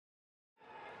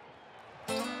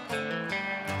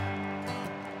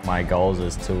My goals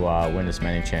is to win as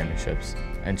many championships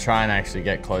and try and actually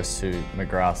get close to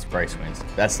McGrath's race wins.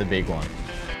 That's the big one.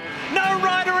 No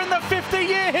rider in the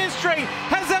 50-year history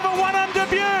has ever won on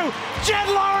debut. Jett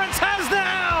Lawrence has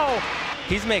now.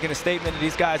 He's making a statement to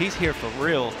these guys. He's here for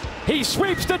real. He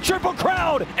sweeps the Triple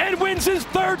Crown and wins his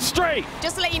 3rd straight.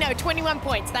 Just to let you know, 21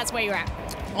 points, that's where you're at.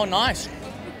 Oh, nice.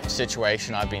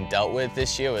 Situation I've been dealt with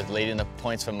this year with leading the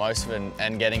points for most of it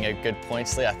and getting a good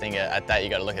points lead. I think at that you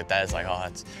got to look at that as like, oh,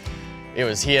 it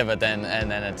was here, but then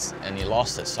you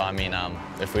lost it. So I mean,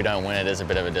 if we don't win it, is a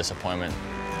bit of a disappointment.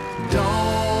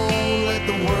 Don't let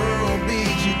the world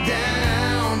beat you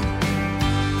down.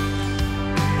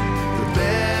 The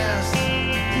best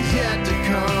is yet to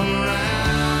come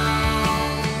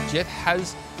around. Jett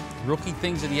has rookie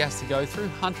things that he has to go through.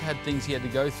 Hunter had things he had to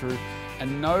go through.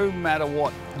 And no matter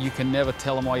what, you can never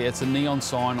tell him, oh yeah, it's a neon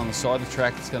sign on the side of the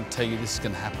track that's going to tell you this is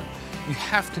going to happen. You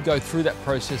have to go through that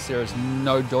process. There is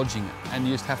no dodging it. And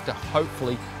you just have to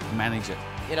hopefully manage it.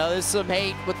 You know, there's some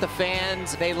hate with the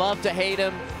fans. They love to hate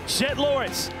him. Jett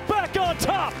Lawrence back on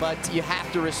top. But you have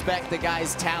to respect the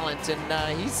guy's talent,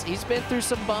 and he's been through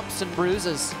some bumps and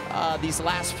bruises these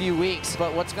last few weeks.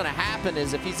 But what's going to happen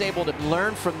is if he's able to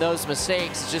learn from those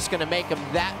mistakes, it's just going to make him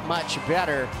that much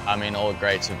better. I mean, all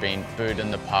greats have been booed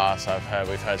in the past.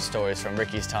 We've heard stories from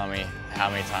Ricky's telling me how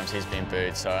many times he's been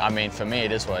booed. So I mean, for me,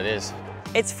 it is what it is.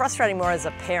 It's frustrating more as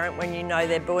a parent when you know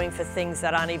they're booing for things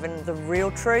that aren't even the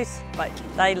real truth, but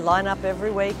they line up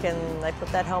every week and they put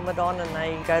that helmet on and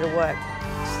they go to work.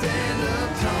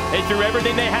 They threw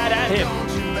everything they had at him,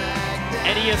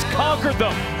 and he has conquered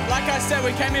them. Like I said,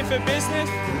 we came in for business.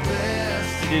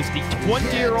 It is the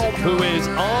 20-year-old who is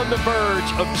on the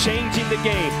verge of changing the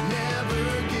game.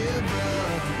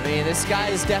 I mean, this guy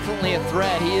is definitely a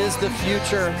threat. He is the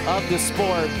future of the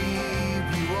sport.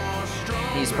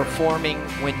 He's performing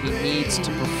when he needs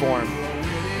to perform.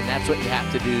 And that's what you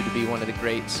have to do to be one of the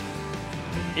greats.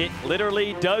 It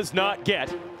literally does not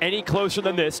get any closer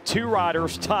than this. 2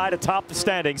 riders tied atop the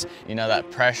standings. You know,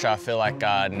 that pressure, I feel like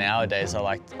nowadays I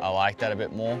like that a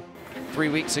bit more. 3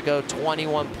 weeks ago,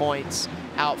 21 points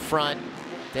out front.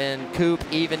 Then Coop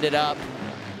evened it up.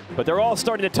 But they're all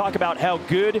starting to talk about how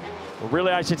good, or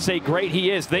really I should say great, he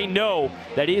is. They know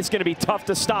that it is going to be tough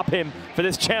to stop him for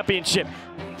this championship.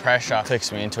 Pressure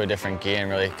clicks me into a different gear and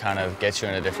really kind of gets you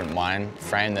in a different mind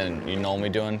frame than you normally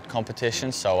do in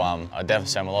competition. So I definitely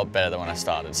say I'm a lot better than when I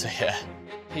started, so yeah.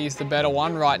 He's the better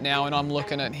one right now, and I'm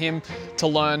looking at him to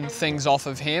learn things off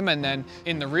of him. And then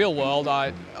in the real world,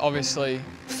 I obviously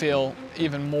feel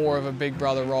even more of a big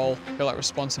brother role. I feel like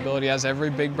responsibility, as every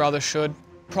big brother should.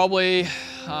 Probably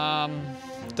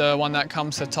the one that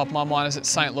comes to the top of my mind is at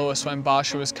St. Louis when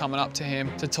Barsha was coming up to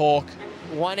him to talk.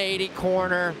 180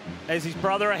 corner. Is his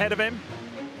brother ahead of him?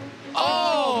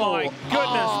 Oh my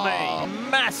goodness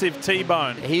me, massive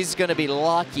T-bone. He's going to be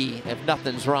lucky if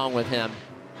nothing's wrong with him.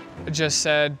 I just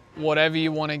said, whatever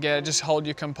you want to get, just hold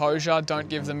your composure, don't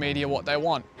give the media what they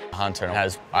want. Hunter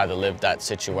has either lived that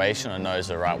situation or knows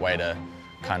the right way to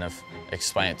kind of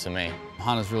explain it to me.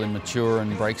 Hunter's really mature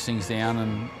and breaks things down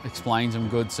and explains them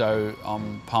good, so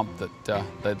I'm pumped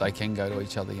that they can go to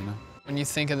each other, you know. When you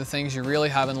think of the things you really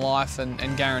have in life and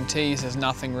guarantees, there's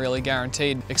nothing really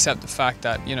guaranteed except the fact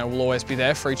that, you know, we'll always be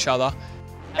there for each other.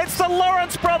 It's the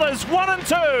Lawrence brothers, 1 and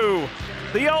 2.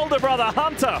 The older brother,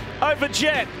 Hunter, over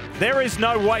Jett. There is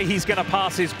no way he's going to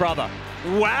pass his brother.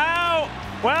 Wow.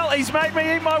 Well, he's made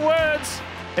me eat my words.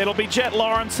 It'll be Jett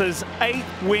Lawrence's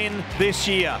 8th win this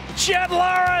year. Jett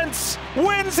Lawrence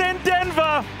wins in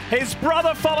Denver. His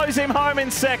brother follows him home in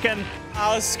 2nd.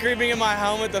 I was screaming in my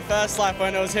helmet the first lap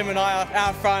when it was him and I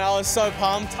out front. I was so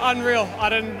pumped. Unreal. I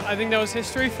think there was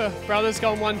history for brothers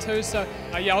going 1-2, so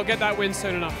yeah, I'll get that win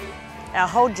soon enough. Our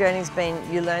whole journey's been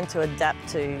you learn to adapt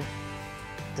to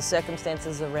the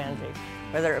circumstances around you,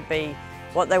 whether it be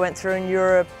what they went through in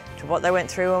Europe, to what they went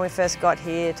through when we first got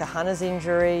here, to Hunter's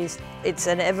injuries. It's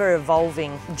an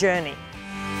ever-evolving journey.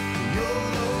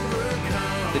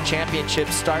 The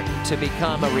championship's starting to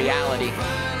become a reality.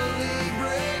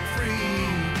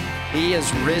 He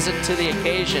has risen to the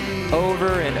occasion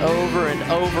over and over and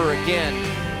over again.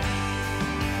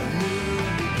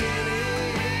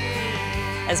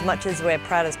 As much as we're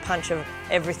proud as Punch of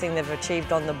everything they've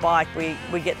achieved on the bike,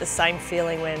 we get the same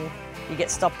feeling when you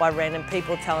get stopped by random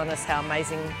people telling us how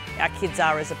amazing our kids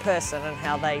are as a person and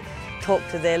how they talk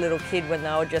to their little kid when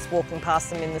they were just walking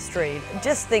past them in the street.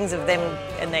 Just things of them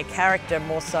and their character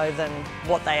more so than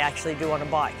what they actually do on a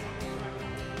bike.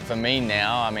 For me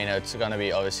now, I mean, it's going to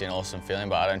be obviously an awesome feeling,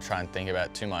 but I don't try and think about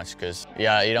it too much because,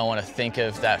 yeah, you don't want to think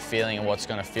of that feeling and what's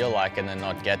going to feel like and then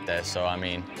not get there. So, I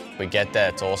mean, if we get there,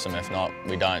 it's awesome. If not,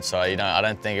 we don't. So, I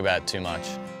don't think about it too much.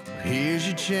 Here's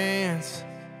your chance.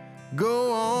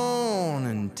 Go on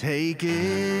and take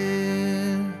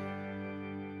it.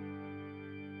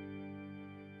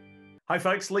 Hi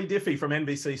folks, Lee Diffie from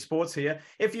NBC Sports here.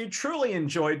 If you truly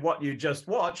enjoyed what you just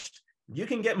watched, you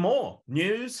can get more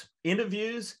news,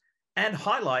 interviews, and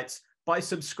highlights by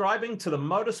subscribing to the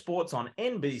Motorsports on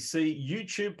NBC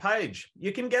YouTube page.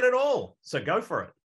 You can get it all, so go for it.